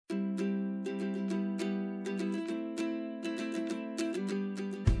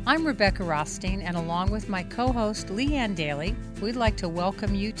I'm Rebecca Rothstein, and along with my co-host Leanne Daly, we'd like to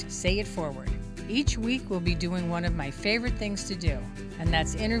welcome you to Say It Forward. Each week we'll be doing one of my favorite things to do, and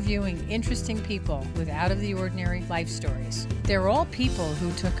that's interviewing interesting people with out-of-the-ordinary life stories. They're all people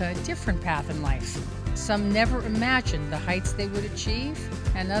who took a different path in life. Some never imagined the heights they would achieve,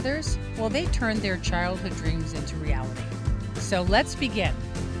 and others, well, they turned their childhood dreams into reality. So let's begin.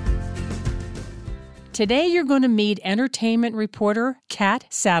 Today you're going to meet entertainment reporter Kat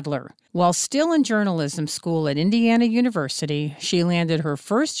Sadler. While still in journalism school at Indiana University, she landed her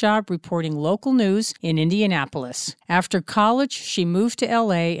first job reporting local news in Indianapolis. After college, she moved to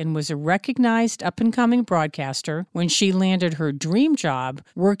LA and was a recognized up-and-coming broadcaster when she landed her dream job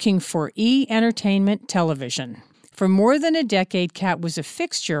working for E! Entertainment Television. For more than a decade, Kat was a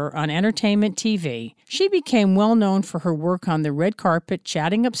fixture on entertainment TV. She became well known for her work on the red carpet,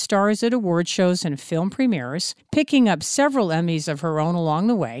 chatting up stars at award shows and film premieres, picking up several Emmys of her own along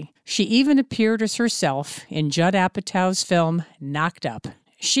the way. She even appeared as herself in Judd Apatow's film Knocked Up.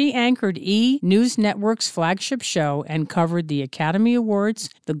 She anchored E! News Network's flagship show and covered the Academy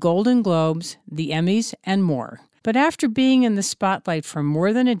Awards, the Golden Globes, the Emmys, and more. But after being in the spotlight for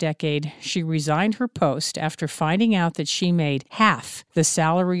more than a decade, she resigned her post after finding out that she made half the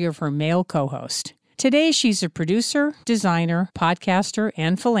salary of her male co-host. Today, she's a producer, designer, podcaster,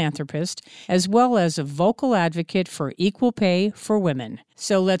 and philanthropist, as well as a vocal advocate for equal pay for women.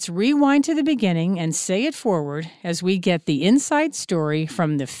 So let's rewind to the beginning and say it forward as we get the inside story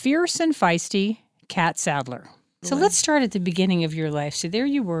from the fierce and feisty Kat Sadler. So let's start at the beginning of your life. So there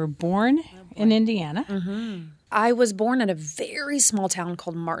you were, born in Indiana. Mm-hmm. I was born in a very small town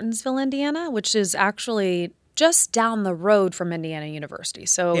called Martinsville, Indiana, which is actually just down the road from Indiana University.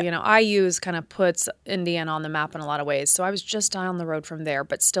 So, IU kind of puts Indiana on the map in a lot of ways. So I was just down the road from there,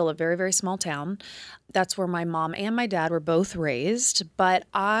 but still a very, very small town. That's where my mom and my dad were both raised. But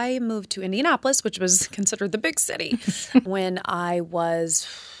I moved to Indianapolis, which was considered the big city, when I was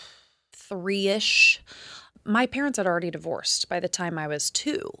 3-ish. My parents had already divorced by the time I was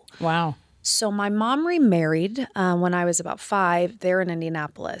 2. Wow. So my mom remarried when I was about 5 there in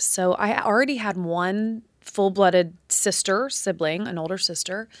Indianapolis. So I already had one full-blooded sibling, an older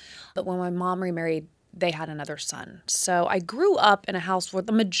sister. But when my mom remarried, they had another son. So I grew up in a house where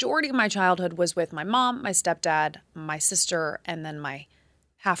the majority of my childhood was with my mom, my stepdad, my sister, and then my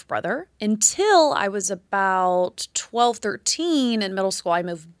half-brother. Until I was about 12, 13 in middle school, I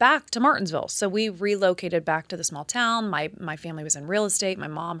moved back to Martinsville. So we relocated back to the small town. My family was in real estate. My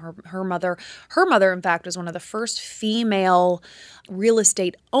mom, her mother, in fact, was one of the first female real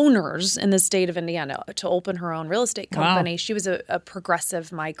estate owners in the state of Indiana to open her own real estate company. Wow. She was a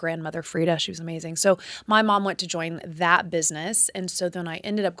progressive. My grandmother, Frida, she was amazing. So my mom went to join that business. And so then I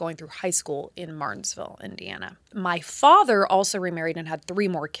ended up going through high school in Martinsville, Indiana. My father also remarried and had 3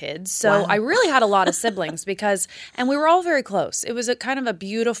 more kids. So wow. I really had a lot of siblings and we were all very close. It was a kind of a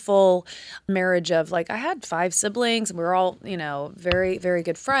beautiful marriage of I had 5 siblings and we were all, very, very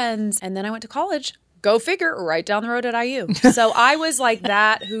good friends. And then I went to college. Go figure, right down the road at IU. So I was like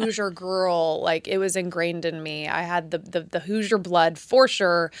that Hoosier girl. It was ingrained in me. I had the Hoosier blood for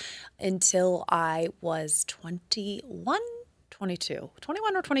sure until I was 21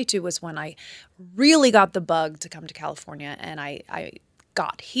 or 22 was when I really got the bug to come to California, and I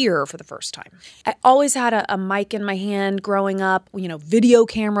got here for the first time. I always had a mic in my hand growing up. Video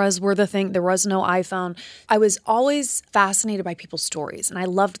cameras were the thing. There was no iPhone. I was always fascinated by people's stories, and I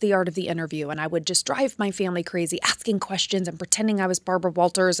loved the art of the interview, and I would just drive my family crazy asking questions and pretending I was Barbara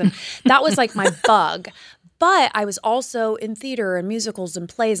Walters, and that was my bug. But I was also in theater and musicals and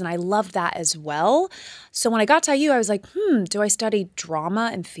plays, and I loved that as well. So when I got to IU, I was like, do I study drama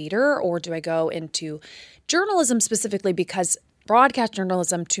and theater, or do I go into journalism specifically? Because broadcast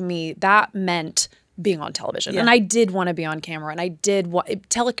journalism, to me, that meant being on television. Yeah. And I did want to be on camera. And I did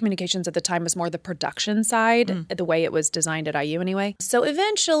telecommunications at the time was more the production side, the way it was designed at IU anyway. So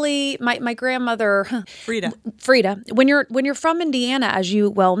eventually, my grandmother, Frida, when you're from Indiana, as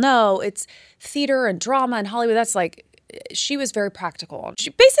you well know, it's theater and drama and Hollywood. That's she was very practical. She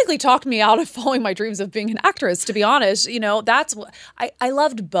basically talked me out of following my dreams of being an actress, to be honest. That's what I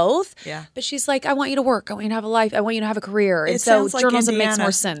loved both. Yeah. But she's like, I want you to work. I want you to have a life. I want you to have a career. And so journalism makes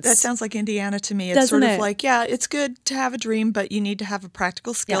more sense. That sounds like Indiana to me. It's sort of it's good to have a dream, but you need to have a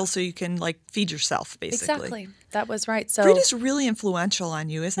practical skill so you can feed yourself, basically. Exactly. That was right. So Frida's really influential on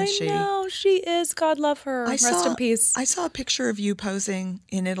you, isn't she? I know. She is. God love her. Rest in peace. I saw a picture of you posing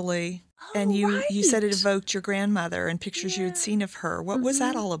in Italy. And you said it evoked your grandmother and pictures you had seen of her. What was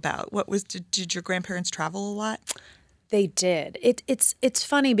that all about? Did your grandparents travel a lot? They did. It's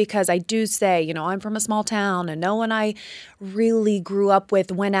funny because I do say, I'm from a small town, and no one I really grew up with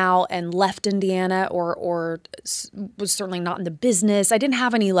went out and left Indiana or was certainly not in the business. I didn't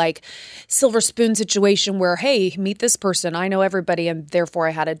have any like silver spoon situation where, hey, meet this person, I know everybody, and therefore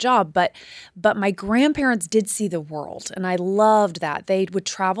I had a job. But my grandparents did see the world, and I loved that. They would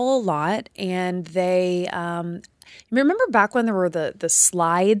travel a lot, and they remember back when there were the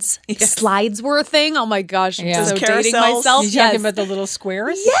slides? Yes. Slides were a thing? Oh my gosh, I'm so dating myself. You're talking about the little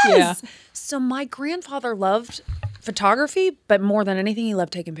squares? Yes. Yeah. So my grandfather loved photography, but more than anything, he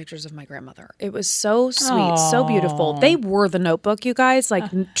loved taking pictures of my grandmother. It was so sweet, Aww. so beautiful. They were The Notebook, you guys. Like,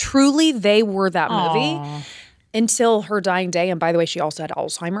 truly, they were that movie. Aww. Until her dying day. And by the way, she also had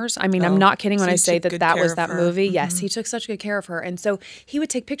Alzheimer's. I mean, I'm not kidding when I say that was that movie. Mm-hmm. Yes, he took such good care of her. And so he would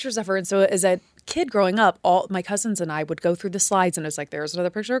take pictures of her. And so as a kid growing up, all my cousins and I would go through the slides, and it was like, there's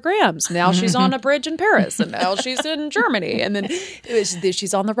another picture of Grams. Now she's on a bridge in Paris, and now she's in Germany. And then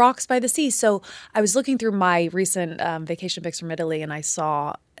she's on the rocks by the sea. So I was looking through my recent vacation pics from Italy, and I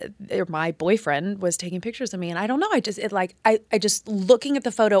saw my boyfriend was taking pictures of me, and I don't know. I just looking at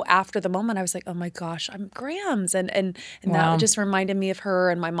the photo after the moment, I was like, oh my gosh, I'm Grams, and wow. that just reminded me of her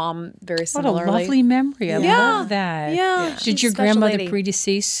and my mom very similarly. What a lovely memory! I love that. Yeah. Did your grandmother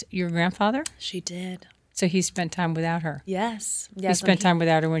predecease your grandfather? She did. So he spent time without her. Yes. He spent time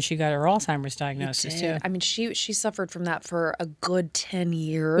without her when she got her Alzheimer's diagnosis too. I mean, she suffered from that for a good 10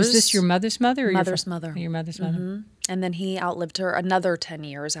 years. Was this your mother's mother? Or mother's mother. Your mother's mother. Mm-hmm. And then he outlived her another 10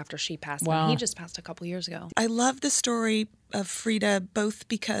 years after she passed. Wow. And he just passed a couple years ago. I love the story of Frida both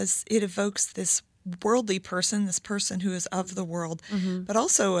because it evokes this worldly person, this person who is of the world, but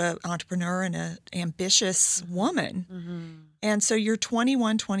also an entrepreneur and an ambitious woman. Mm-hmm. And so you're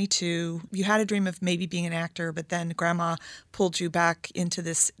 21, 22. You had a dream of maybe being an actor, but then grandma pulled you back into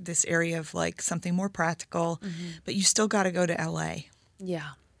this area of like something more practical. Mm-hmm. But you still got to go to LA. Yeah.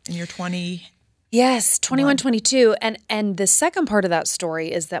 And you're 20. Yes, 21, 22. And the second part of that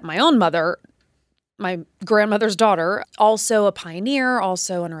story is that my own mother, my grandmother's daughter, also a pioneer,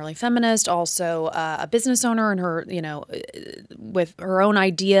 also an early feminist, also a business owner, and her, with her own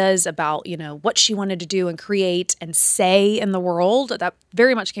ideas about, what she wanted to do and create and say in the world. That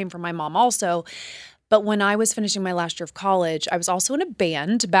very much came from my mom also. But when I was finishing my last year of college, I was also in a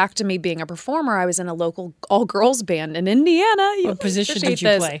band. Back to me being a performer, I was in a local all-girls band in Indiana. What position did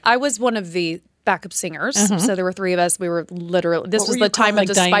you play? I was one of the backup singers. So there were three of us. We were literally, this was the time of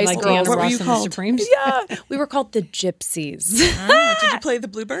the Spice Girls. What were you called? The Supremes? Yeah. We were called the Gypsies. Did you play the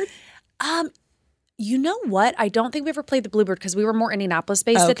Bluebird? You know what? I don't think we ever played the Bluebird because we were more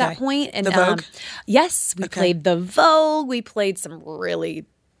Indianapolis-based at that point. And, the Vogue? Yes. We played the Vogue. We played some really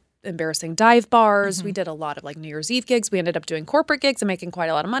embarrassing dive bars. Mm-hmm. We did a lot of like New Year's Eve gigs. We ended up doing corporate gigs and making quite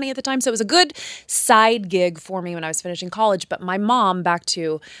a lot of money at the time. So it was a good side gig for me when I was finishing college. But my mom, back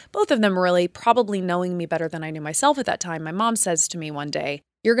to both of them really probably knowing me better than I knew myself at that time, my mom says to me one day,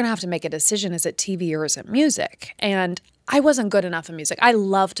 you're going to have to make a decision. Is it TV or is it music? And I wasn't good enough in music. I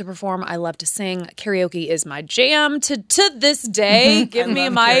love to perform. I love to sing. Karaoke is my jam to this day. Give me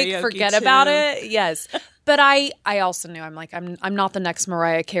a mic. Forget about it. Yes. But I also knew I'm not the next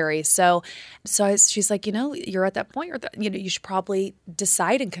Mariah Carey. So she's like, you're at that point. You should probably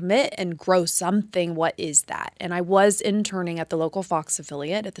decide and commit and grow something. What is that? And I was interning at the local Fox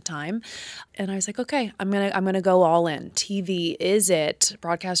affiliate at the time, and I was like, okay, I'm gonna go all in. TV is it?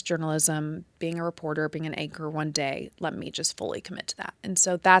 Broadcast journalism, being a reporter, being an anchor one day. Let me just fully commit to that. And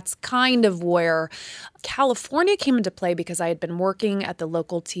so that's kind of where California came into play because I had been working at the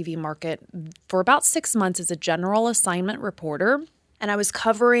local TV market for about 6 months as a general assignment reporter, and I was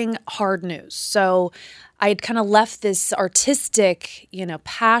covering hard news. So I had kind of left this artistic,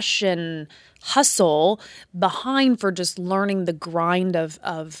 passion, hustle behind for just learning the grind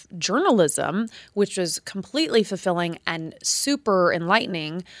of journalism, which was completely fulfilling and super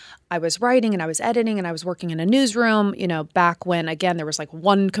enlightening. I was writing and I was editing and I was working in a newsroom, back when, again, there was like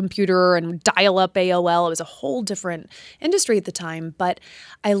one computer and dial-up AOL. It was a whole different industry at the time. But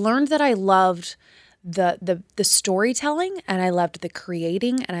I learned that I loved the storytelling, and I loved the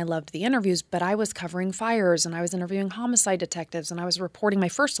creating, and I loved the interviews, but I was covering fires and I was interviewing homicide detectives, and I was reporting. My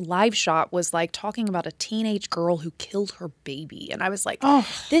first live shot was like talking about a teenage girl who killed her baby. And I was like,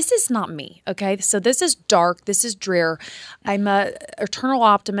 this is not me. Okay. So this is dark. This is drear. I'm a eternal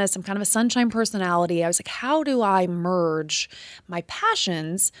optimist. I'm kind of a sunshine personality. I was like, how do I merge my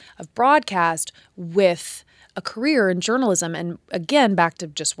passions of broadcast with a career in journalism? And again, back to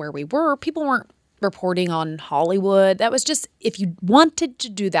just where we were, people weren't reporting on Hollywood. That was just, if you wanted to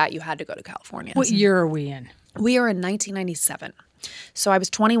do that, you had to go to California. What year are we in? We are in 1997. So I was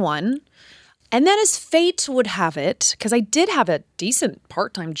 21. And then as fate would have it, because I did have a decent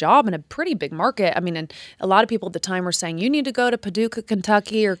part-time job in a pretty big market. I mean, and a lot of people at the time were saying, you need to go to Paducah,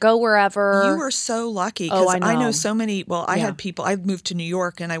 Kentucky or go wherever. You were so lucky because I know so many. Well, I had people. I moved to New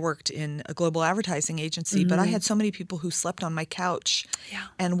York and I worked in a global advertising agency, but I had so many people who slept on my couch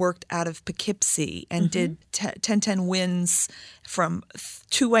and worked out of Poughkeepsie and did 10-10 wins from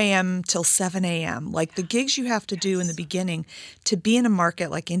 2 a.m. till 7 a.m. Like the gigs you have to do in the beginning to be in a market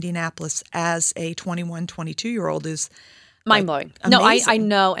like Indianapolis as a 21, 22-year-old is mind-blowing. Like, no, I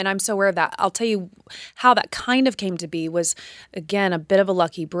know, and I'm so aware of that. I'll tell you how that kind of came to be was, again, a bit of a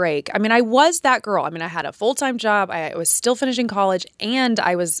lucky break. I mean, I was that girl. I mean, I had a full-time job. I was still finishing college, and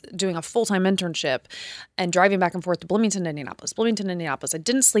I was doing a full-time internship and driving back and forth to Bloomington, Indianapolis. I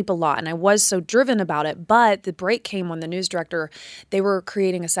didn't sleep a lot, and I was so driven about it. But the break came when the news director, they were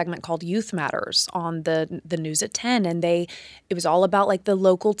creating a segment called Youth Matters on the news at 10, and it was all about like the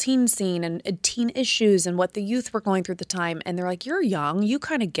local teen scene and teen issues and what the youth were going through at the time. And they're like, you're young, you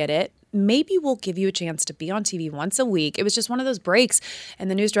kind of get it. Maybe we'll give you a chance to be on TV once a week. It was just one of those breaks. And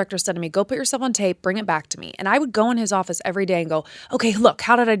the news director said to me, go put yourself on tape, bring it back to me. And I would go in his office every day and go, okay, look,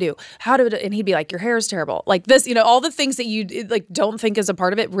 how did I do? And he'd be like, your hair is terrible. Like this, all the things that you like don't think is a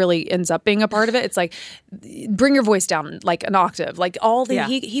part of it really ends up being a part of it. It's like, bring your voice down like an octave. Like all the,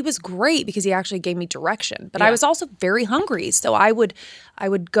 he was great because he actually gave me direction. But I was also very hungry. So I would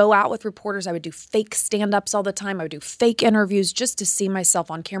go out with reporters. I would do fake stand-ups all the time. I would do fake interviews just to see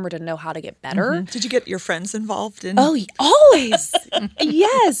myself on camera to know how to get better. Mm-hmm. Did you get your friends involved in? Oh, always.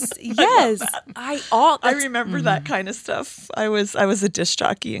 Yes. I remember that kind of stuff. I was a disc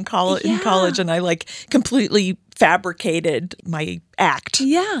jockey in college, and I like completely fabricated my act.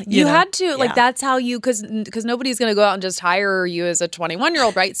 Yeah, you had to. Like that's how you, because nobody's going to go out and just hire you as a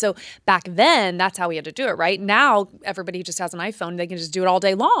 21-year-old, right? So back then, that's how we had to do it, right? Now, everybody just has an iPhone. They can just do it all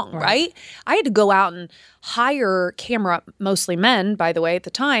day long, right? I had to go out and hire mostly men, by the way, at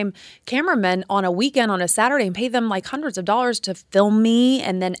the time, cameramen on a weekend, on a Saturday, and pay them like hundreds of dollars to film me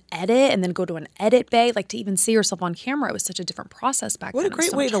and then edit and then go to an edit bay, like to even see yourself on camera. It was such a different process back then. What a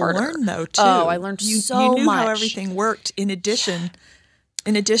great way to learn, though, too. Oh, I learned so much. You knew how everything worked in addition.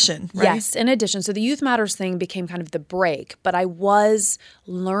 In addition, right? Yes, in addition. So the Youth Matters thing became kind of the break, but I was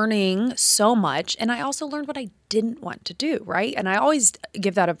learning so much, and I also learned what I didn't want to do, right? And I always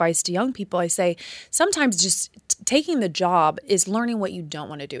give that advice to young people. I say sometimes just taking the job is learning what you don't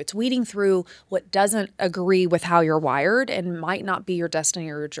want to do. It's weeding through what doesn't agree with how you're wired and might not be your destiny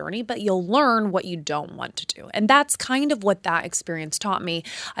or your journey, but you'll learn what you don't want to do. And that's kind of what that experience taught me.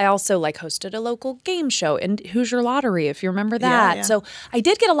 I also hosted a local game show in Hoosier Lottery, if you remember that. Yeah. So I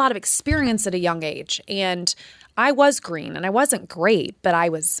did get a lot of experience at a young age, and I was green and I wasn't great, but I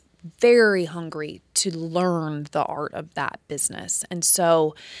was very hungry to learn the art of that business. And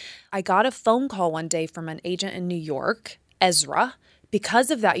so I got a phone call one day from an agent in New York, Ezra.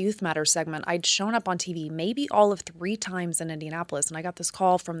 Because of that Youth Matters segment, I'd shown up on TV maybe all of 3 times in Indianapolis. And I got this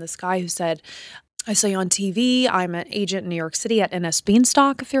call from this guy who said, I saw you on TV. I'm an agent in New York City at NS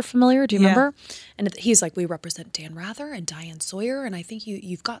Beanstalk, if you're familiar. Do you remember? And he's like, we represent Dan Rather and Diane Sawyer, and I think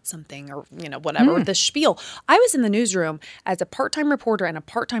you've got something, or whatever, the spiel. I was in the newsroom as a part-time reporter and a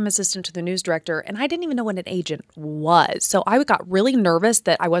part-time assistant to the news director, and I didn't even know what an agent was. So I got really nervous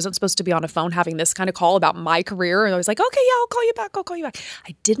that I wasn't supposed to be on a phone having this kind of call about my career, and I was like, okay, yeah, I'll call you back.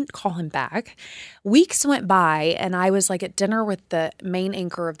 I didn't call him back. Weeks went by, and I was at dinner with the main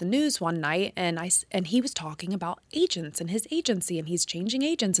anchor of the news one night, and he was talking about agents and his agency, and he's changing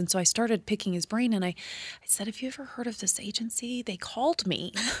agents. And so I started picking his brain, and I said, have you ever heard of this agency? They called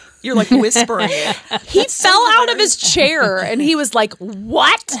me. You're whispering it. He fell out of his chair, and he was like,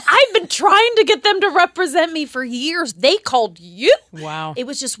 what? I've been trying to get them to represent me for years. They called you? Wow. It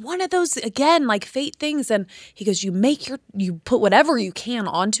was just one of those, again, fate things. And he goes, you put whatever you can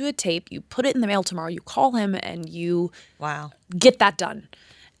onto a tape, you put it in the mail tomorrow, you call him, and you get that done.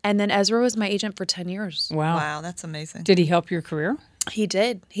 And then Ezra was my agent for 10 years. Wow. Wow, that's amazing. Did he help your career? He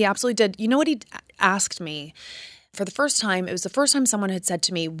did. He absolutely did. You know what he asked me? For the first time, it was the first time someone had said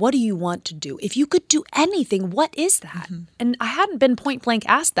to me, what do you want to do? If you could do anything, what is that? Mm-hmm. And I hadn't been point blank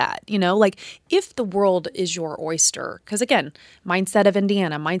asked that, if the world is your oyster, because again, mindset of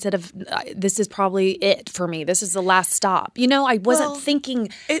Indiana, mindset of this is probably it for me. This is the last stop. I wasn't thinking.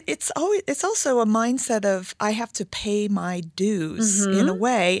 It's also a mindset of I have to pay my dues in a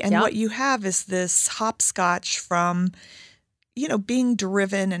way. And what you have is this hopscotch from, being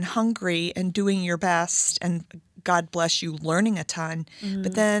driven and hungry and doing your best and God bless you, learning a ton. Mm-hmm.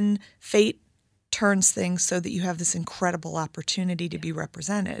 But then fate turns things so that you have this incredible opportunity to be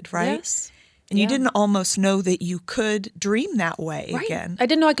represented, right? Yes. And you didn't almost know that you could dream that way again. I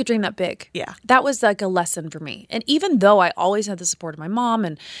didn't know I could dream that big. Yeah. That was like a lesson for me. And even though I always had the support of my mom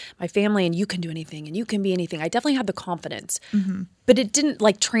and my family, and you can do anything and you can be anything, I definitely had the confidence. Mm-hmm. But it didn't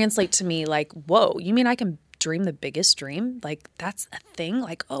like translate to me like, whoa, you mean I can dream the biggest dream? Like that's a thing?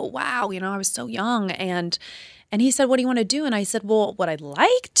 Like, oh, wow, I was so young. And he said, what do you want to do? And I said, well, what I'd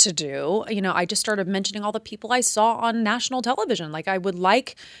like to do, I just started mentioning all the people I saw on national television. Like I'd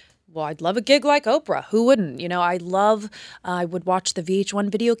love a gig like Oprah. Who wouldn't? I would watch the VH1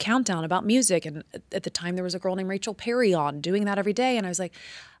 video countdown about music. And at the time there was a girl named Rachel Perry on doing that every day. And I was like,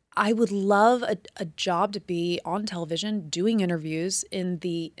 I would love a job to be on television doing interviews in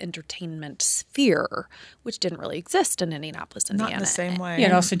the entertainment sphere, which didn't really exist in Indianapolis, Indiana. Not in the same way. Yeah,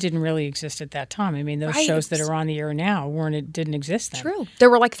 it also didn't really exist at that time. I mean, those shows that are on the air now didn't exist then. True. There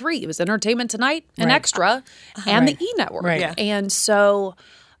were like 3. It was Entertainment Tonight, an Extra, and the E! Network. Right. Yeah. And so...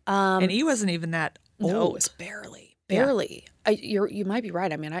 and E! Wasn't even that old. No, it was barely. You might be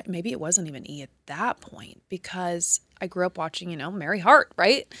right. I mean, maybe it wasn't even E! at that point because I grew up watching, Mary Hart,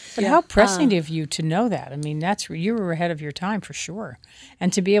 right? But how pressing of you to know that. I mean, you were ahead of your time for sure.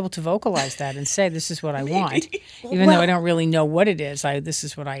 And to be able to vocalize that and say, this is what I want, even though I don't really know what it is, this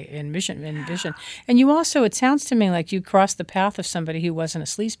is what I envision. And you also, it sounds to me like you crossed the path of somebody who wasn't a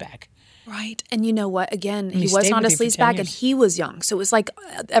sleazeback. Right. And you know what? Again, he was stayed not a with you for 10 sleazeback and years. he was young. So it was like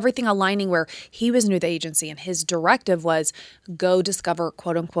everything aligning where he was new to the agency and his directive was go discover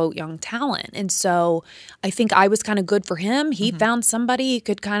quote unquote young talent. And so I think I was kind of good for him. He found somebody he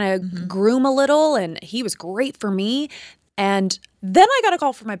could kind of groom a little and he was great for me. And then I got a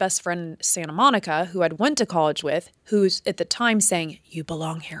call from my best friend, Santa Monica, who I'd went to college with, who's at the time saying, you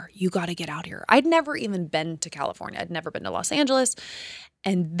belong here. You got to get out here. I'd never even been to California. I'd never been to Los Angeles.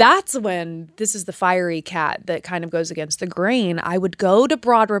 And that's when, this is the fiery cat that kind of goes against the grain. I would go to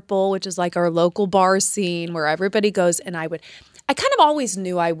Broad Ripple, which is like our local bar scene where everybody goes. And I kind of always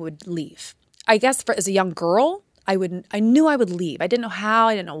knew I would leave. I guess as a young girl, I knew I would leave. I didn't know how,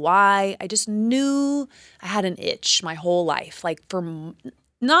 I didn't know why. I just knew I had an itch my whole life, like for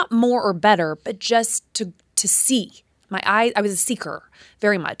not more or better, but just to see. I was a seeker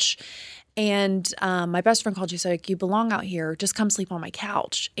very much. And my best friend called. She said, you belong out here. Just come sleep on my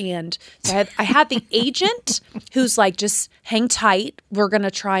couch. And so I had the agent who's like, just hang tight. We're going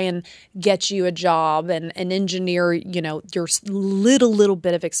to try and get you a job and engineer, your little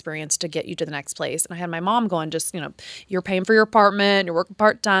bit of experience to get you to the next place. And I had my mom going, just, you're paying for your apartment, you're working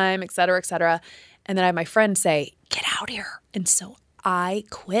part-time, et cetera, et cetera. And then I had my friend say, get out here. And so I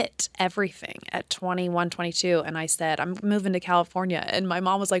quit everything at 21, 22. And I said, I'm moving to California. And my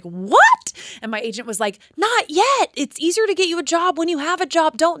mom was like, what? And my agent was like, not yet. It's easier to get you a job when you have a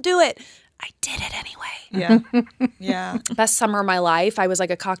job. Don't do it. I did it anyway. Yeah. Yeah. Best summer of my life. I was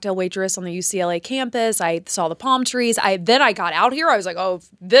like a cocktail waitress on the UCLA campus. I saw the palm trees. Then I got out here. I was like, oh,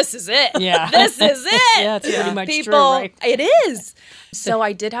 this is it. Yeah. This is it. Yeah, it's pretty much People, true, right? It is. So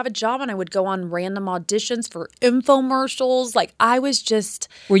I did have a job and I would go on random auditions for infomercials. Like I was just...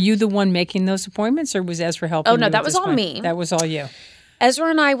 Were you the one making those appointments or was Ezra helping you? Oh, no, at that was this all point? me. That was all you. Ezra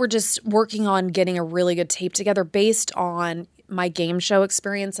and I were just working on getting a really good tape together based on my game show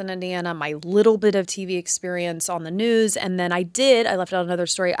experience in Indiana, my little bit of TV experience on the news. And then I left out another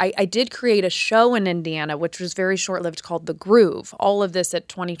story. I did create a show in Indiana, which was very short-lived, called The Groove. All of this at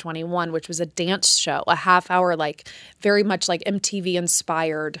 2021, which was a dance show, a half-hour, like very much like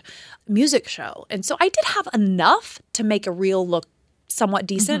MTV-inspired music show. And so I did have enough to make a reel look somewhat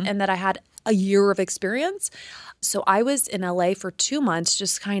decent and that I had a year of experience. So I was in LA for 2 months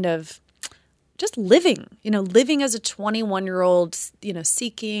just kind of just living as a 21-year-old,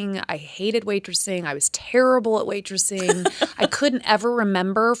 seeking. I hated waitressing. I was terrible at waitressing. I couldn't ever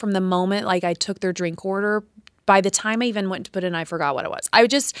remember from the moment like I took their drink order. By the time I even went to put it in, I forgot what it was. I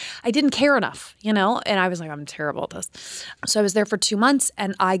didn't care enough, and I was like, I'm terrible at this. So I was there for 2 months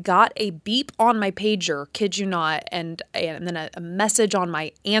and I got a beep on my pager, kid you not, and then a message on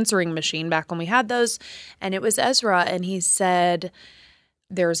my answering machine back when we had those. And it was Ezra, and he said,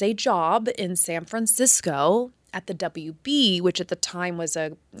 there's a job in San Francisco at the WB, which at the time was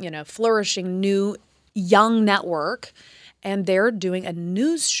a, flourishing new young network. And they're doing a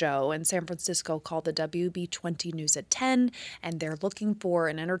news show in San Francisco called the WB 20 News at 10. And they're looking for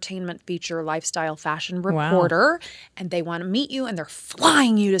an entertainment feature, lifestyle, fashion reporter. Wow. And they want to meet you and they're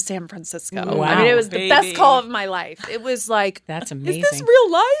flying you to San Francisco. Wow, I mean, it was the best call of my life. It was like, that's amazing. Is this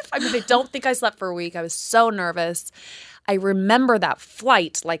real life? I mean, I don't think I slept for a week. I was so nervous. I remember that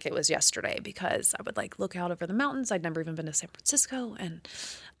flight like it was yesterday because I would like look out over the mountains. I'd never even been to San Francisco. And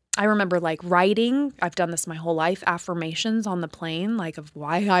I remember like writing, I've done this my whole life, affirmations on the plane, like of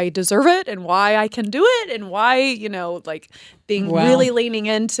why I deserve it and why I can do it and why, like being really leaning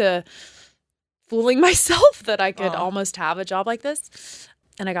into fooling myself that I could almost have a job like this.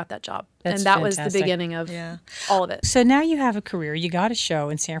 And I got that job. That's and that fantastic. was the beginning of all of it. So now you have a career. You got a show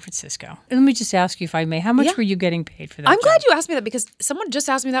in San Francisco. And let me just ask you, if I may, how much were you getting paid for that I'm job? glad you asked me that because someone just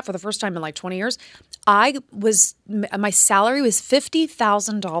asked me that for the first time in like 20 years. My salary was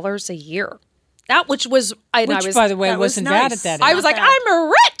 $50,000 a year. Which, by the way, wasn't bad at that. I was like,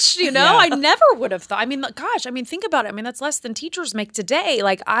 I'm rich, I never would have thought. I mean, gosh, think about it. I mean, that's less than teachers make today.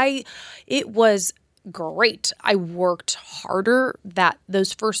 Like it was great. I worked harder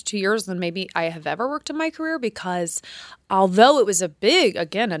those first 2 years than maybe I have ever worked in my career because although it was it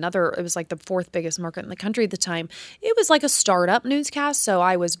was like the fourth biggest market in the country at the time, it was like a startup newscast. So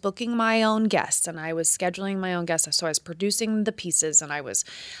I was booking my own guests and I was scheduling my own guests. So I was producing the pieces and I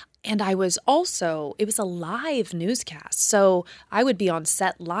was also, it was a live newscast. So I would be on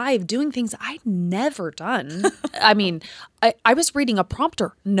set live doing things I'd never done. I mean, I was reading a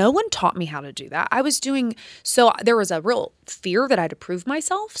prompter. No one taught me how to do that. So there was a real fear that I had to prove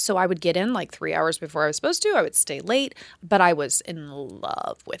myself. So I would get in like 3 hours before I was supposed to. I would stay late, but I was in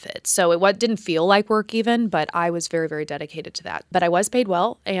love with it. So it didn't feel like work even, but I was very, very dedicated to that. But I was paid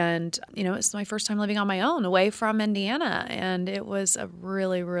well. And, it's my first time living on my own away from Indiana. And it was a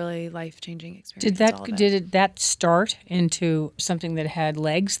really, really life-changing experience. Did that start into something that had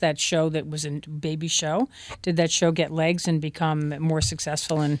legs, that show that was a baby show? Did that show get legs and become more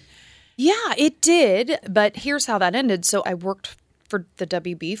successful? Yeah, it did. But here's how that ended. So I worked for the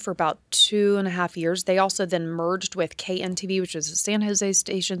WB for about 2.5 years. They also then merged with KNTV, which was a San Jose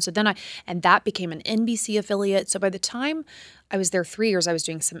station. So then that became an NBC affiliate. So by the time I was there 3 years, I was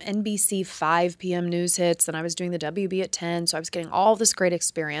doing some NBC 5 p.m. news hits, and I was doing the WB at 10. So I was getting all this great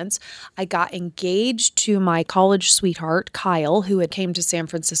experience. I got engaged to my college sweetheart, Kyle, who had came to San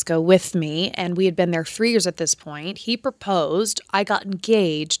Francisco with me, and we had been there 3 years at this point. He proposed, I got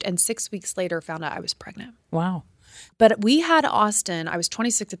engaged, and 6 weeks later found out I was pregnant. Wow. But we had Austin, I was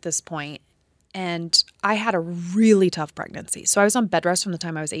 26 at this point, and I had a really tough pregnancy. So I was on bed rest from the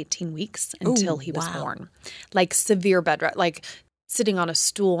time I was 18 weeks until he was born. Like severe bed rest, like sitting on a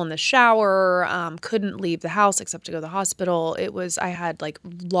stool in the shower, couldn't leave the house except to go to the hospital. I had like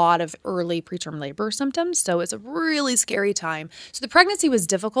a lot of early preterm labor symptoms. So it was a really scary time. So the pregnancy was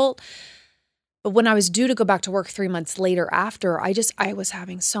difficult. But when I was due to go back to work 3 months later after, I was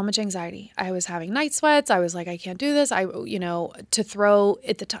having so much anxiety. I was having night sweats. I was like, I can't do this. To throw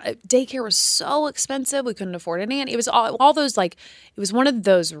at the time, daycare was so expensive. We couldn't afford a nanny. It was all those it was one of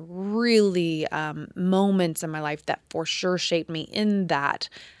those really moments in my life that for sure shaped me in that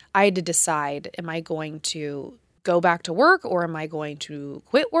I had to decide, am I going to go back to work or am I going to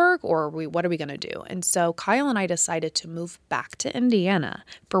quit work or what are we going to do? And so Kyle and I decided to move back to Indiana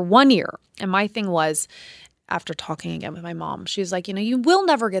for 1 year. And my thing was, after talking again with my mom, she was like, you will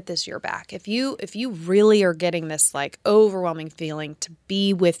never get this year back. If you really are getting this like overwhelming feeling to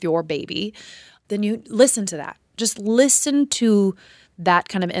be with your baby, then you listen to that. Just listen to that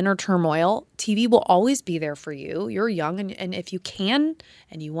kind of inner turmoil. TV will always be there for you. You're young. And if you can,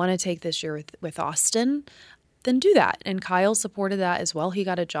 and you want to take this year with Austin, then do that. And Kyle supported that as well. He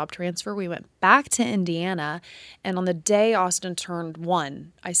got a job transfer. We went back to Indiana. And on the day Austin turned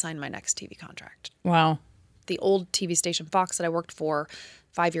 1, I signed my next TV contract. Wow. The old TV station Fox that I worked for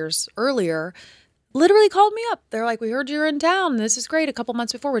 5 years earlier literally called me up. They're like, we heard you're in town. This is great. A couple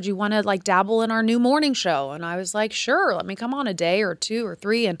months before, would you want to like dabble in our new morning show? And I was like, sure, let me come on a day or 2 or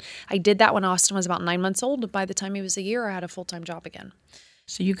 3. And I did that when Austin was about 9 months old. By the time he was a year, I had a full-time job again.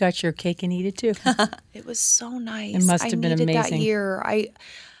 So you got your cake and eat it too. It was so nice. It must have been amazing. That year.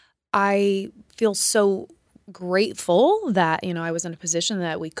 I feel so grateful that, I was in a position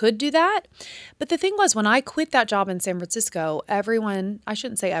that we could do that. But the thing was, when I quit that job in San Francisco, I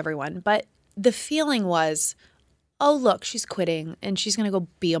shouldn't say everyone, but the feeling was, oh, look, she's quitting and she's going to go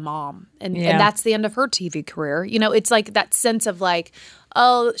be a mom. And that's the end of her TV career. It's like that sense of like,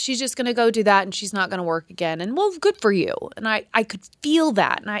 oh, she's just going to go do that and she's not going to work again. And well, good for you. And I could feel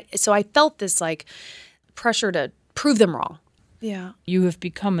that. And so I felt this like pressure to prove them wrong. Yeah. You have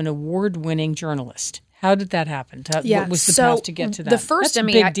become an award-winning journalist. How did that happen? What was the path to get to that? The first That's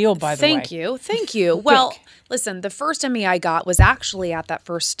Emmy, a big deal, by the way. Thank you. Well, listen, the first Emmy I got was actually at that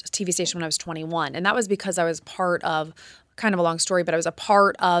first TV station when I was 21. And that was because I was part of kind of a long story, but I was a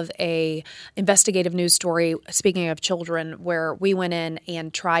part of a investigative news story, speaking of children, where we went in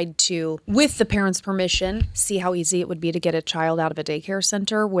and tried to, with the parents' permission, see how easy it would be to get a child out of a daycare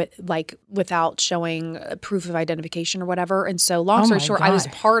center without showing proof of identification or whatever. And so long story short, I was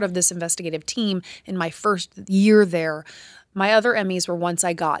part of this investigative team in my first year there. My other Emmys were once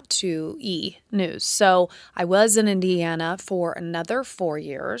I got to E! News. So I was in Indiana for another 4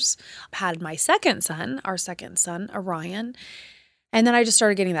 years, had my our second son, Orion. And then I just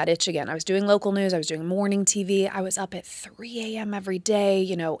started getting that itch again. I was doing local news. I was doing morning TV. I was up at 3 a.m. every day,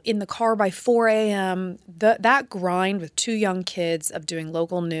 in the car by 4 a.m. That grind with 2 young kids of doing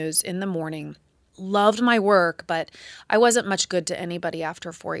local news in the morning. Loved my work, but I wasn't much good to anybody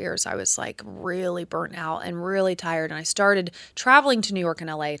after 4 years. I was like really burnt out and really tired. And I started traveling to New York and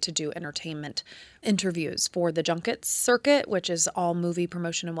LA to do entertainment interviews for the junket circuit, which is all movie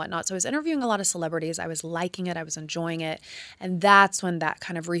promotion and whatnot. So I was interviewing a lot of celebrities. I was liking it. I was enjoying it. And that's when that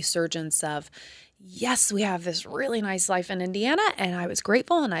kind of resurgence of, yes, we have this really nice life in Indiana, and I was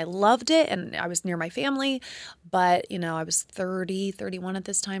grateful and I loved it, and I was near my family. But, I was 31 at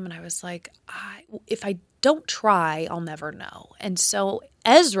this time, and I was like, if I don't try, I'll never know. And so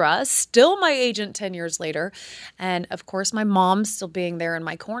Ezra, still my agent 10 years later, and of course my mom still being there in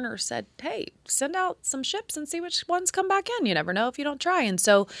my corner, said, hey, send out some ships and see which ones come back in. You never know if you don't try. And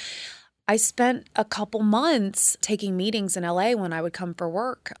so I spent a couple months taking meetings in LA when I would come for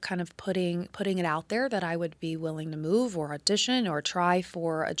work, kind of putting it out there that I would be willing to move or audition or try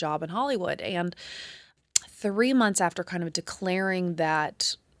for a job in Hollywood. And 3 months after kind of declaring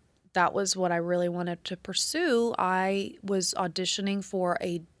that was what I really wanted to pursue, I was auditioning for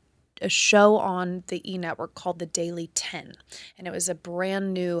a show on the E! Network called The Daily 10. And it was a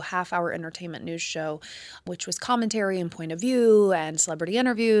brand new half-hour entertainment news show, which was commentary and point of view and celebrity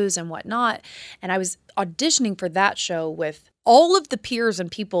interviews and whatnot. And I was auditioning for that show with all of the peers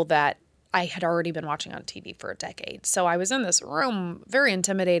and people that I had already been watching on TV for a decade. So I was in this room, very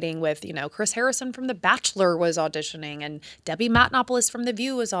intimidating, with, Chris Harrison from The Bachelor was auditioning, and Debbie Matnopoulos from The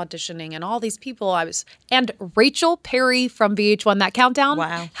View was auditioning, and all these people and Rachel Perry from VH1, That Countdown.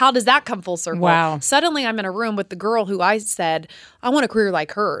 Wow. How does that come full circle? Wow. Suddenly I'm in a room with the girl who I said, I want a career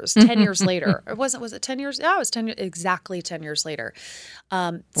like hers 10 years later. Was it 10 years? Yeah, it was 10 years, exactly 10 years later.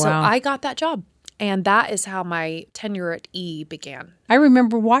 So I got that job. And that is how my tenure at E! began. I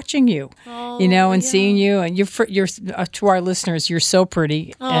remember watching you, and seeing you. And you're to our listeners, you're so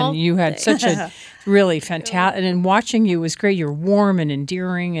pretty, and you had such a really fantastic. And watching you was great. You're warm and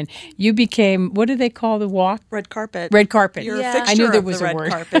endearing, and you became, what do they call the walk? Red carpet. Red carpet. You're a fixture I knew there of was the a red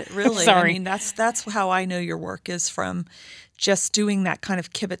word. carpet. Really, Sorry. I mean that's how I know your work is from. Just doing that kind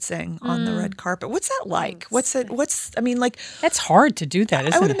of kibitzing on the red carpet. What's that like? That's hard to do that,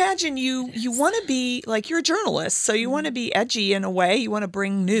 isn't it? I would imagine you want to be, like, you're a journalist, so you want to be edgy in a way. You want to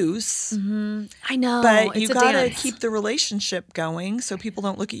bring news. Mm-hmm. I know. But you got to keep the relationship going so people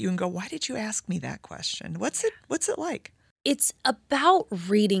don't look at you and go, why did you ask me that question? What's it like? It's about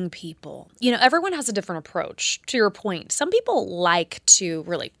reading people. Everyone has a different approach, to your point. Some people like to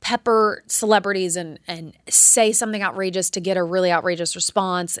really pepper celebrities and say something outrageous to get a really outrageous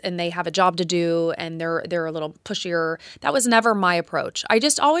response, and they have a job to do, and they're a little pushier. That was never my approach. I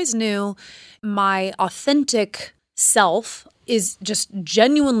just always knew my authentic self is just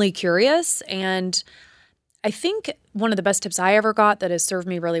genuinely curious, and I think one of the best tips I ever got that has served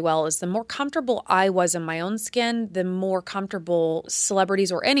me really well is the more comfortable I was in my own skin, the more comfortable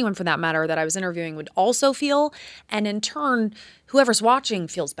celebrities, or anyone for that matter, that I was interviewing would also feel. And in turn, whoever's watching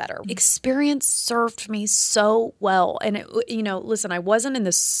feels better. Experience served me so well. And, listen, I wasn't in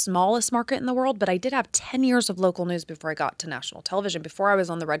the smallest market in the world, but I did have 10 years of local news before I got to national television. Before I was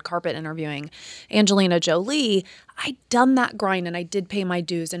on the red carpet interviewing Angelina Jolie, I'd done that grind and I did pay my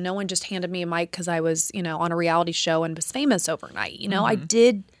dues. And no one just handed me a mic because I was, on a reality show and was famous overnight. I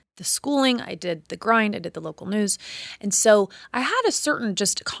did the schooling, I did the grind, I did the local news. And so I had a certain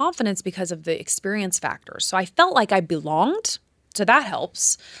just confidence because of the experience factors. So I felt like I belonged. So that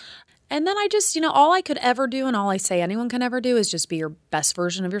helps. And then I just, all I could ever do, and all I say anyone can ever do, is just be your best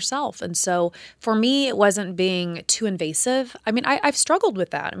version of yourself. And so for me, it wasn't being too invasive. I mean, I've struggled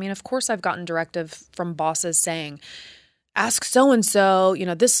with that. I mean, of course, I've gotten directive from bosses saying, ask so-and-so,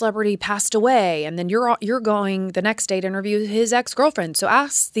 this celebrity passed away, and then you're going the next day to interview his ex-girlfriend. So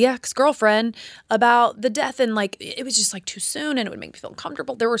ask the ex-girlfriend about the death, and it was just too soon, and it would make me feel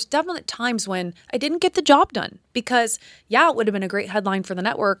uncomfortable. There was definitely times when I didn't get the job done because, it would have been a great headline for the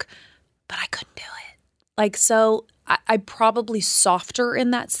network, but I couldn't do it. So I'm probably softer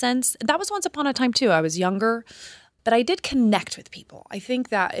in that sense. That was once upon a time too. I was younger. But I did connect with people. I think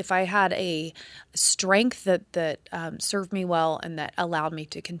that if I had a strength that served me well and that allowed me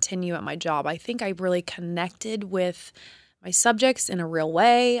to continue at my job, I think I really connected with my subjects in a real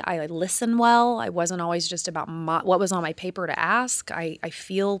way. I listen well. I wasn't always just about what was on my paper to ask. I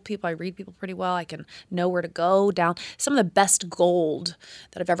feel people. I read people pretty well. I can know where to go down. Some of the best gold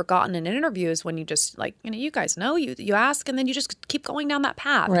that I've ever gotten in an interview is when you just you guys know, you ask and then you just keep going down that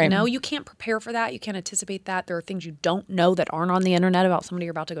path. Right. You can't prepare for that. You can't anticipate that. There are things you don't know that aren't on the internet about somebody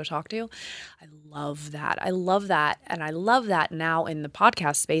you're about to go talk to. I love that. And I love that now in the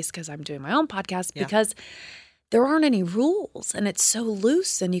podcast space because I'm doing my own podcast because there aren't any rules and it's so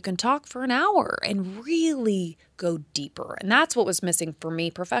loose and you can talk for an hour and really go deeper. And that's what was missing for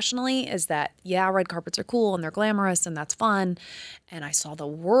me professionally is that, red carpets are cool and they're glamorous and that's fun. And I saw the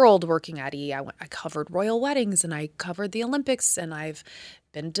world working at E! I covered royal weddings and I covered the Olympics and I've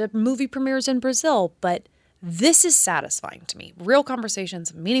been to movie premieres in Brazil. But this is satisfying to me. Real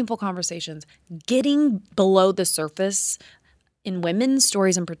conversations, meaningful conversations, getting below the surface in women's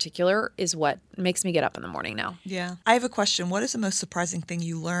stories in particular is what makes me get up in the morning now. Yeah. I have a question. What is the most surprising thing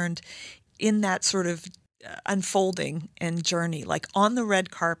you learned in that sort of unfolding and journey? Like on the red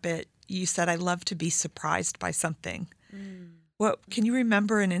carpet, you said, I love to be surprised by something. What can you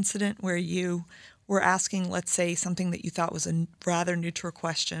remember an incident where you were asking, let's say, something that you thought was a rather neutral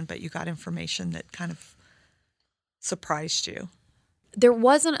question, but you got information that kind of surprised you? There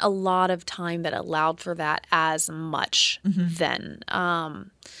wasn't a lot of time that allowed for that as much then.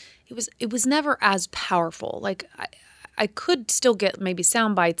 It was never as powerful. Like I could still get maybe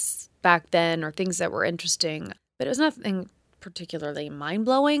sound bites back then or things that were interesting, but it was nothing particularly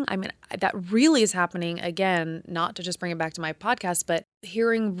mind-blowing. I mean, that really is happening, again, not to just bring it back to my podcast, but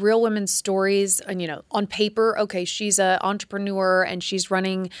hearing real women's stories and, on paper, okay, she's an entrepreneur and she's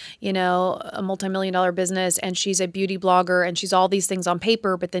running, a multi-million-dollar business and she's a beauty blogger and she's all these things on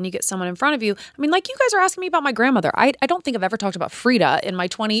paper, but then you get someone in front of you. I mean, like you guys are asking me about my grandmother. I don't think I've ever talked about Frida in my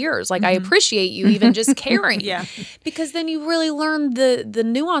 20 years. Like I appreciate you even just caring. Because then you really learn the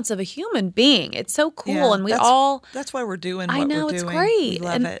nuance of a human being. It's so cool. And that's why we're doing what we're doing. I know, it's great. We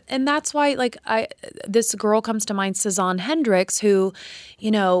love it. And that's why, this girl comes to mind, Cezanne Hendricks, who,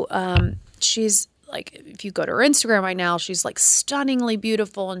 she's like, if you go to her Instagram right now, she's like stunningly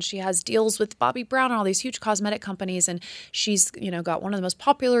beautiful and she has deals with Bobbi Brown and all these huge cosmetic companies. And she's, got one of the most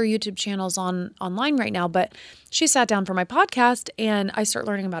popular YouTube channels online right now. But she sat down for my podcast and I start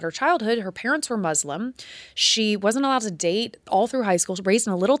learning about her childhood. Her parents were Muslim. She wasn't allowed to date all through high school. She was raised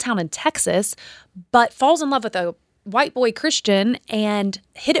in a little town in Texas, but falls in love with a white boy Christian and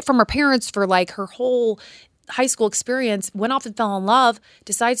hid it from her parents for like her whole high school experience, went off and fell in love,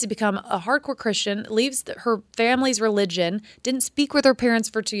 decides to become a hardcore Christian, leaves her family's religion, didn't speak with her parents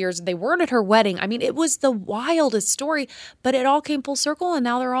for 2 years. They weren't at her wedding. I mean, it was the wildest story, but it all came full circle and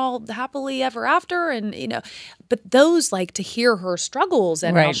now they're all happily ever after. And, but those to hear her struggles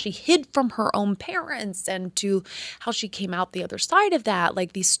and how she hid from her own parents and to how she came out the other side of that,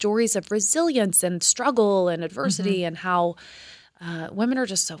 like these stories of resilience and struggle and adversity and how women are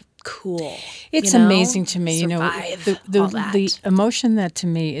just so cool. It's amazing to me. Survive the emotion that to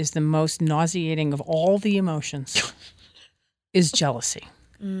me is the most nauseating of all the emotions is jealousy.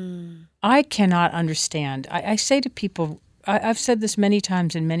 I cannot understand. I say to people, I've said this many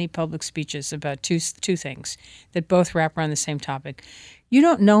times in many public speeches about two things that both wrap around the same topic. You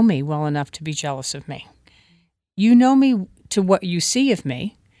don't know me well enough to be jealous of me. You know me to what you see of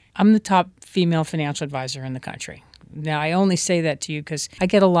me. I'm the top female financial advisor in the country. Now, I only say that to you because I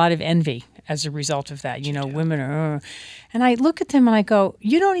get a lot of envy as a result of that. Women are, and I look at them and I go,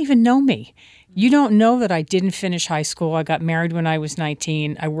 you don't even know me. You don't know that I didn't finish high school. I got married when I was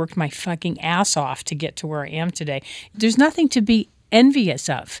 19. I worked my fucking ass off to get to where I am today. There's nothing to be envious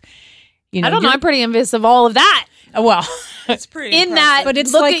of. I don't know. I'm pretty envious of all of that. Well, it's pretty in impressive. that, but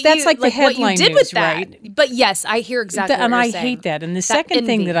it's that's the headline what you did news, with that. right? But yes, I hear exactly what and you're I saying. hate that. And the second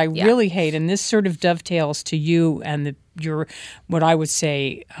thing that I really hate, and this sort of dovetails to you and your what I would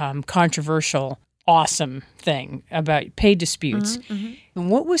say controversial, awesome thing about pay disputes. And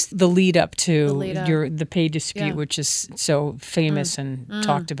what was the lead up to the pay dispute, which is so famous and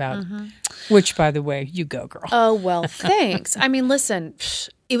talked about? Which, by the way, you go, girl. Oh, well, thanks. I mean, listen,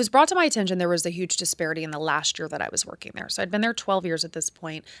 it was brought to my attention there was a huge disparity in the last year that I was working there. So I'd been there 12 years at this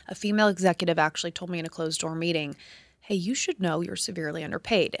point. A female executive actually told me in a closed-door meeting, hey, you should know you're severely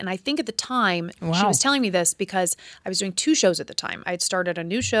underpaid. And I think at the time, she was telling me this because I was doing 2 shows at the time. I had started a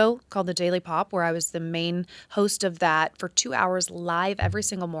new show called The Daily Pop, where I was the main host of that for 2 hours live every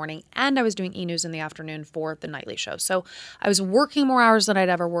single morning. And I was doing E! News in the afternoon for the nightly show. So I was working more hours than I'd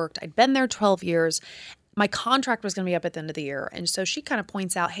ever worked. I'd been there 12 years. my contract was going to be up at the end of the year. And so she kind of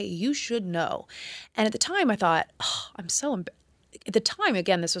points out, hey, you should know. And at the time I thought, oh, I'm so at the time,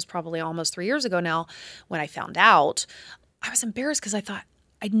 again, this was probably almost 3 years ago now, when I found out, I was embarrassed because I thought,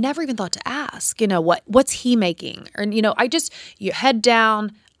 I'd never even thought to ask, what's he making? Or, you head down.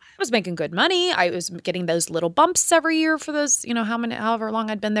 I was making good money. I was getting those little bumps every year for those, however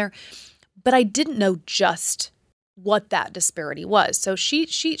long I'd been there. But I didn't know just what that disparity was. So she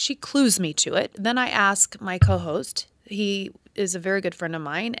clues me to it. Then I ask my co-host. He is a very good friend of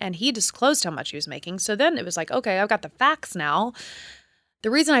mine, and he disclosed how much he was making. So then it was like, okay, I've got the facts now.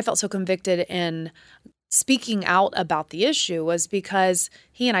 The reason I felt so convicted in speaking out about the issue was because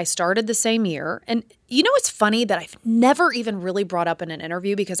he and I started the same year. And it's funny that I've never even really brought up in an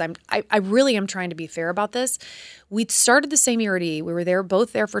interview because I really am trying to be fair about this. We started the same year at E! We were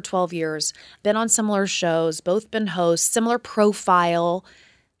both there for 12 years, been on similar shows, both been hosts, similar profile.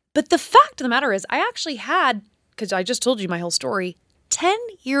 But the fact of the matter is I actually had, because I just told you my whole story, 10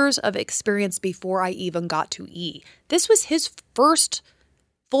 years of experience before I even got to E! This was his first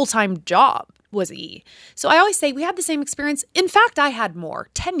full-time job. Was E! So I always say we had the same experience. In fact, I had more,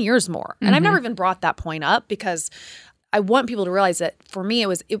 10 years more. And I've never even brought that point up because I want people to realize that for me,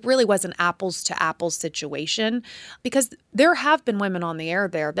 it really was an apples to apples situation, because there have been women on the air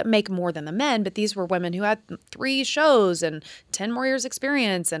there that make more than the men, but these were women who had 3 shows and 10 more years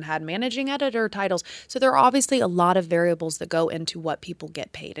experience and had managing editor titles. So there are obviously a lot of variables that go into what people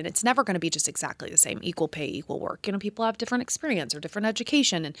get paid. And it's never going to be just exactly the same, equal pay, equal work. People have different experience or different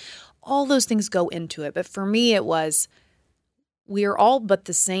education, and all those things go into it. But for me, it was, we are all but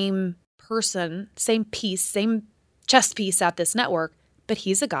the same person, same piece, same chess piece at this network, but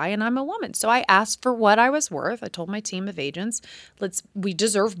he's a guy and I'm a woman. So I asked for what I was worth. I told my team of agents, we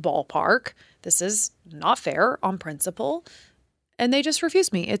deserve ballpark. This is not fair on principle. And they just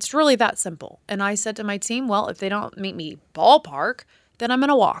refused me. It's really that simple. And I said to my team, well, if they don't meet me ballpark, then I'm going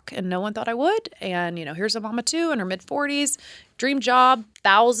to walk. And no one thought I would. And, here's a mama too in her mid-40s, dream job,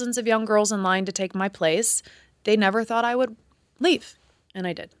 thousands of young girls in line to take my place. They never thought I would leave. And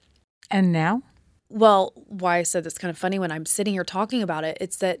I did. And now? Well, why I said that's kind of funny when I'm sitting here talking about it,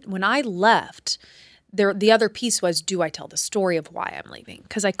 it's that when I left, the other piece was, do I tell the story of why I'm leaving?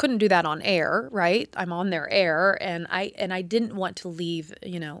 Because I couldn't do that on air, right? I'm on their air, and I didn't want to leave,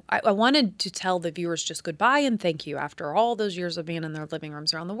 I wanted to tell the viewers just goodbye and thank you after all those years of being in their living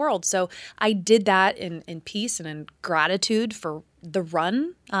rooms around the world. So I did that in peace and in gratitude for the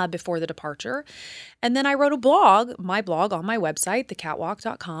run before the departure. And then I wrote my blog on my website,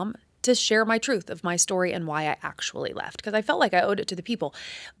 thecatwalk.com, to share my truth of my story and why I actually left, because I felt like I owed it to the people.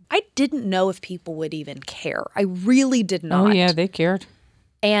 I didn't know if people would even care. I really did not. Oh, yeah, they cared.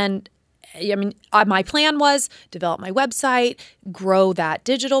 And my plan was develop my website, grow that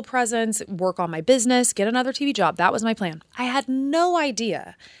digital presence, work on my business, get another TV job. That was my plan. I had no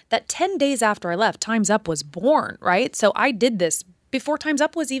idea that 10 days after I left, Time's Up was born, right? So I did this before Time's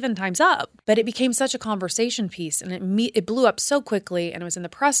Up was even Time's Up. But it became such a conversation piece, and it blew up so quickly, and it was in the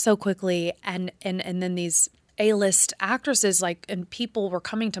press so quickly, and then these A-list actresses and people were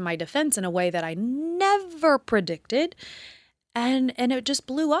coming to my defense in a way that I never predicted. And it just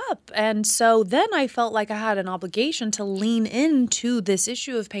blew up. And so then I felt like I had an obligation to lean into this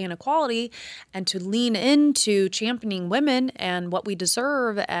issue of pay inequality and to lean into championing women and what we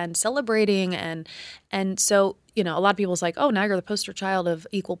deserve and celebrating. And so, a lot of people's like, oh, now you're the poster child of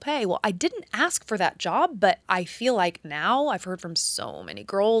equal pay. Well, I didn't ask for that job, but I feel like now I've heard from so many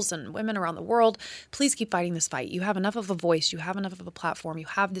girls and women around the world, please keep fighting this fight. You have enough of a voice. You have enough of a platform. You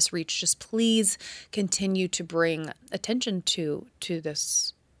have this reach. Just please continue to bring attention to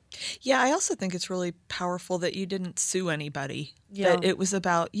this. Yeah, I also think it's really powerful that you didn't sue anybody. Yeah. That it was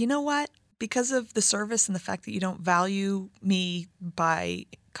about, you know what? Because of the service and the fact that you don't value me by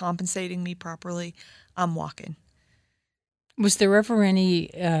compensating me properly, I'm walking. Was there ever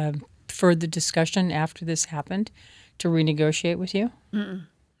any further discussion after this happened to renegotiate with you? Mm-mm.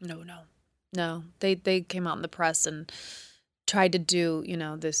 No. They came out in the press and tried to do,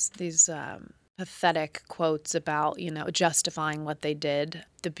 these pathetic quotes about, justifying what they did.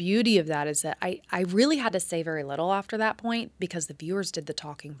 The beauty of that is that I really had to say very little after that point because the viewers did the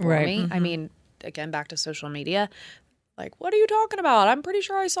talking for me. Mm-hmm. I mean, again, back to social media. Like, what are you talking about? I'm pretty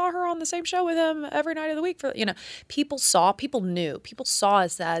sure I saw her on the same show with him every night of the week. People knew. People saw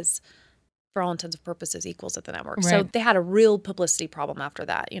us as, for all intents and purposes, equals at the network. Right. So they had a real publicity problem after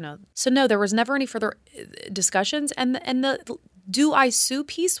that, So no, there was never any further discussions. And the do I sue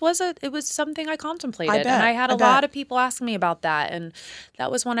piece it was something I contemplated. And I had a lot of people asking me about that. And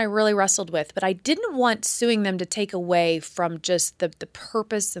that was one I really wrestled with. But I didn't want suing them to take away from just the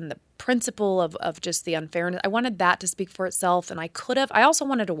purpose and the principle of just the unfairness. I wanted that to speak for itself. And I also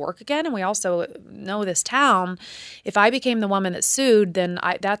wanted to work again. And we also know this town, if I became the woman that sued, then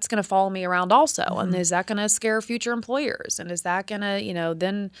that's going to follow me around also. And is that going to scare future employers? And is that going to,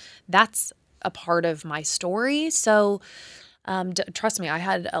 then that's a part of my story. So trust me, I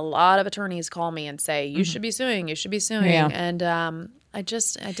had a lot of attorneys call me and say, you should be suing, you should be suing. Yeah. And I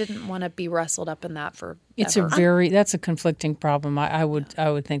didn't want to be wrestled up in that for. It's that's a conflicting problem. I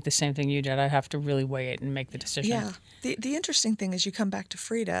would think the same thing you did. I'd have to really weigh it and make the decision. Yeah. The interesting thing is you come back to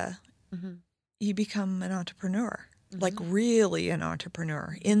Frida, you become an entrepreneur, like really an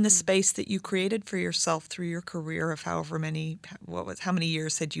entrepreneur in the space that you created for yourself through your career of how many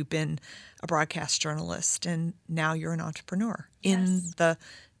years had you been a broadcast journalist, and now you're an entrepreneur in the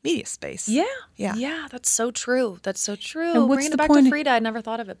media space. Yeah, that's so true. And what's Bringing the it back point to Frida, I never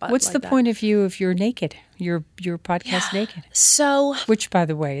thought of it. What's the point of view if you're naked? Your podcast Naked. So, which, by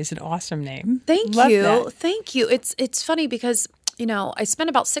the way, is an awesome name. Thank you. It's funny because I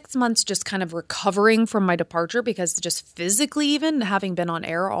spent about 6 months just kind of recovering from my departure, because just physically, even having been on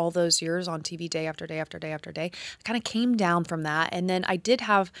air all those years on TV day after day after day after day, I kind of came down from that. And then I did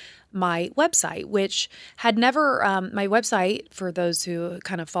have my website, which had never, my website, for those who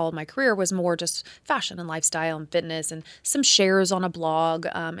kind of followed my career, was more just fashion and lifestyle and fitness and some shares on a blog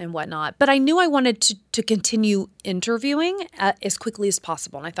and whatnot. But I knew I wanted to continue interviewing as quickly as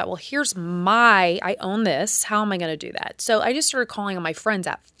possible. And I thought, well, I own this. How am I going to do that? So I just started calling on my friends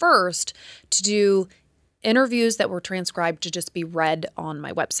at first to do interviews that were transcribed to just be read on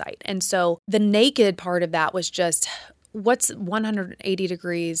my website. And so the naked part of that was just what's 180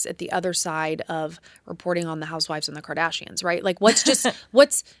 degrees at the other side of reporting on the Housewives and the Kardashians, right? Like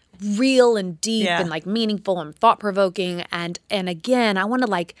what's real and deep and like meaningful and thought-provoking. And again, I want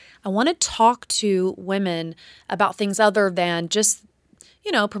to talk to women about things other than just,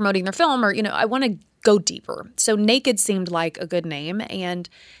 promoting their film, or, I want to go deeper. So Naked seemed like a good name.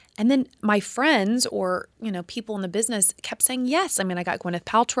 And then my friends or, people in the business kept saying yes. I mean, I got Gwyneth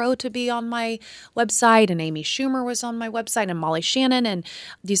Paltrow to be on my website, and Amy Schumer was on my website, and Molly Shannon, and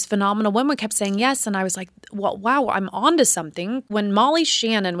these phenomenal women kept saying yes. And I was like, well, wow, I'm onto something. When Molly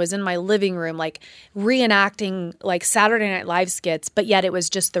Shannon was in my living room, like reenacting like Saturday Night Live skits, but yet it was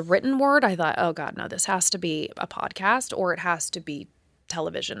just the written word, I thought, oh God, no, this has to be a podcast, or it has to be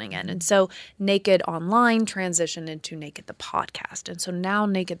television again. And so Naked Online transitioned into Naked the Podcast. And so now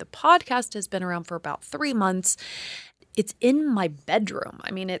Naked the Podcast has been around for about 3 months. It's in my bedroom.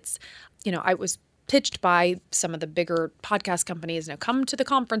 I mean, it's, I was pitched by some of the bigger podcast companies, come to the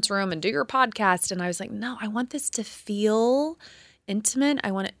conference room and do your podcast. And I was like, no, I want this to feel intimate.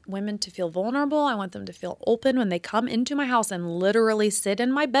 I want women to feel vulnerable. I want them to feel open when they come into my house and literally sit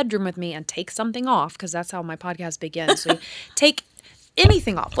in my bedroom with me and take something off, because that's how my podcast begins. So we take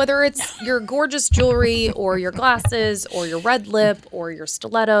anything off, whether it's your gorgeous jewelry or your glasses or your red lip or your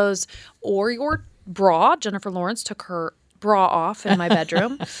stilettos or your bra. Jennifer Lawrence took her bra off in my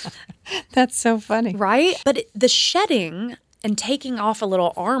bedroom. That's so funny. Right? But the shedding and taking off a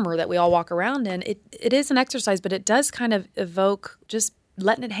little armor that we all walk around in, it is an exercise, but it does kind of evoke just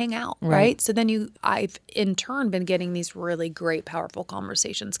letting it hang out, right? So then I've in turn been getting these really great, powerful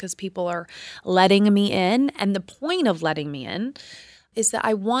conversations because people are letting me in. And the point of letting me in is that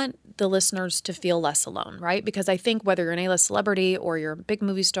I want the listeners to feel less alone, right? Because I think whether you're an A-list celebrity or you're a big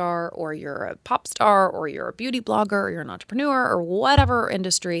movie star or you're a pop star or you're a beauty blogger or you're an entrepreneur or whatever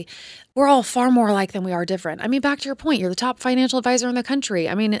industry, we're all far more alike than we are different. I mean, back to your point, you're the top financial advisor in the country.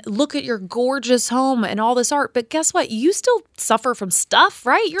 I mean, look at your gorgeous home and all this art, but guess what? You still suffer from stuff,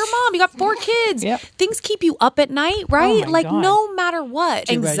 right? You're a mom, you got 4 kids. Yep. Things keep you up at night, right? Oh my God. No matter what.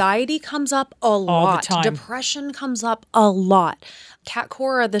 Anxiety comes up a lot. All the time. Depression comes up a lot. Kat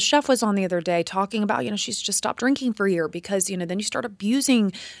Cora, the chef, was on the other day talking about, she's just stopped drinking for a year because, then you start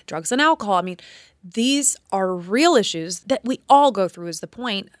abusing drugs and alcohol. I mean, these are real issues that we all go through, is the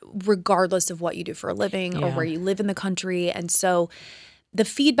point, regardless of what you do for a living or where you live in the country. And so the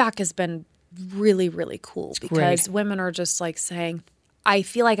feedback has been really, really cool because women are just like saying, I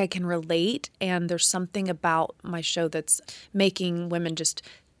feel like I can relate, and there's something about my show that's making women just,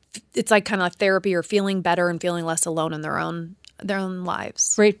 it's like kind of like therapy, or feeling better and feeling less alone in their own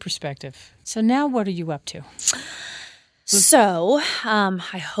lives. Great perspective. So now what are you up to? So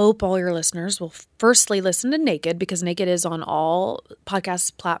I hope all your listeners will firstly, listen to Naked, because Naked is on all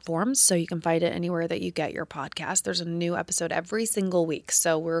podcast platforms, so you can find it anywhere that you get your podcast. There's a new episode every single week,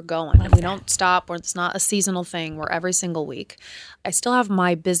 so we're going. We don't stop. It's not a seasonal thing. We're every single week. I still have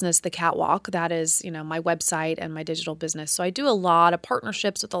my business, The Catwalk. That is, my website and my digital business. So I do a lot of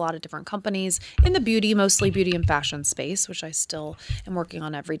partnerships with a lot of different companies in the mostly beauty and fashion space, which I still am working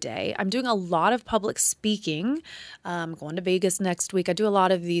on every day. I'm doing a lot of public speaking. I'm going to Vegas next week. I do a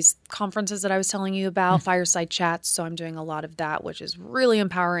lot of these conferences that I was telling you about, fireside chats. So I'm doing a lot of that, which is really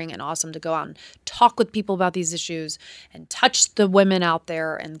empowering and awesome to go out and talk with people about these issues and touch the women out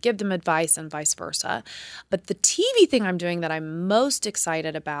there and give them advice and vice versa. But the TV thing I'm doing that I'm most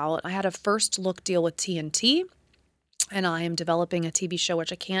excited about, I had a first look deal with TNT, and I am developing a TV show,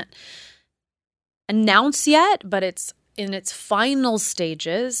 which I can't announce yet, but it's in its final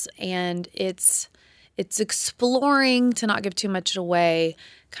stages, and it's exploring, to not give too much away,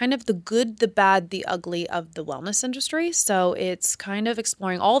 kind of the good, the bad, the ugly of the wellness industry. So it's kind of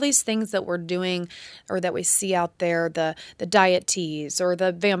exploring all these things that we're doing or that we see out there, the diet teas or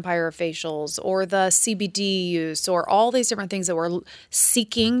the vampire facials or the CBD use or all these different things that we're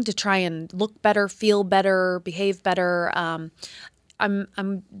seeking to try and look better, feel better, behave better.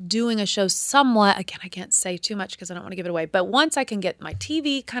 I'm doing a show somewhat, again, I can't say too much because I don't want to give it away, but once I can get my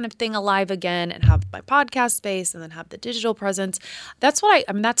TV kind of thing alive again and have my podcast space and then have the digital presence, that's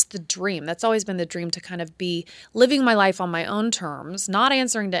that's the dream. That's always been the dream, to kind of be living my life on my own terms, not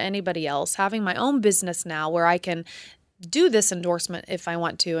answering to anybody else, having my own business now where I can do this endorsement if I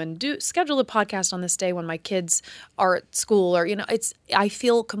want to, and schedule a podcast on this day when my kids are at school, or I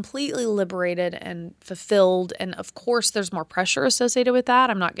feel completely liberated and fulfilled. And of course there's more pressure associated with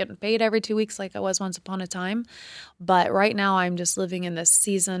that. I'm not getting paid every 2 weeks like I was once upon a time, but right now I'm just living in this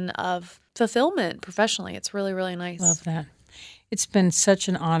season of fulfillment professionally. It's really, really nice. Love that. It's been such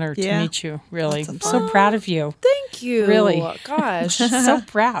an honor to meet you, really. I'm so proud of you. Thank you. Really. Gosh. So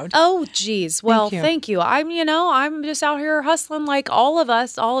proud. Oh, geez. Well, thank you. I'm just out here hustling like all of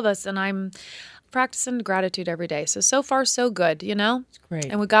us, and I'm practicing gratitude every day. So far, so good, It's great.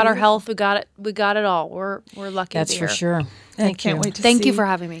 And we got our health. We got it all. We're lucky That's to be for here. sure. Thank you. Thank you for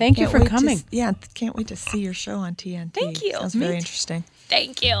having me. Thank you for coming. Can't wait to see your show on TNT. Thank you. Sounds very interesting.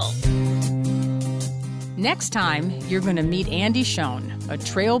 Thank you. Next time, you're going to meet Andy Schoen, a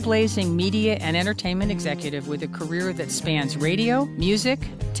trailblazing media and entertainment executive with a career that spans radio, music,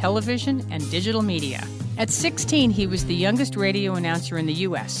 television, and digital media. At 16, he was the youngest radio announcer in the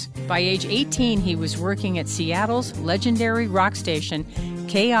U.S. By age 18, he was working at Seattle's legendary rock station,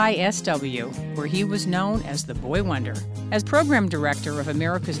 KISW, where he was known as the Boy Wonder. As program director of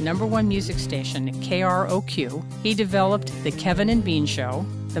America's #1 music station, KROQ, he developed The Kevin and Bean Show,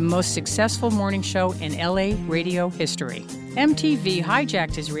 the most successful morning show in LA radio history. MTV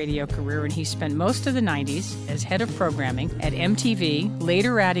hijacked his radio career, and he spent most of the 90s as head of programming at MTV,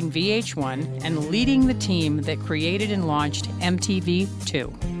 later adding VH1 and leading the team that created and launched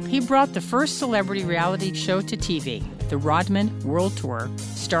MTV2. He brought the first celebrity reality show to TV, the Rodman World Tour,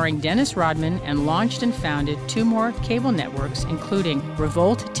 starring Dennis Rodman, and launched and founded 2 more cable networks, including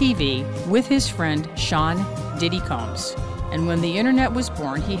Revolt TV, with his friend Sean Diddy Combs. And when the internet was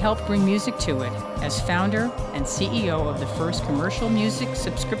born, he helped bring music to it as founder and CEO of the first commercial music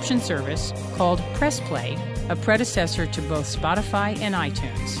subscription service called PressPlay, a predecessor to both Spotify and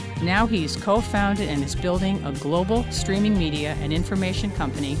iTunes. Now he's co-founded and is building a global streaming media and information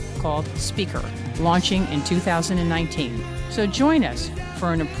company called Speaker, launching in 2019. So join us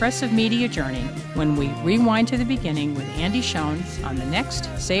for an impressive media journey when we rewind to the beginning with Andy Schoen on the next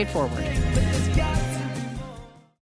Say It Forward.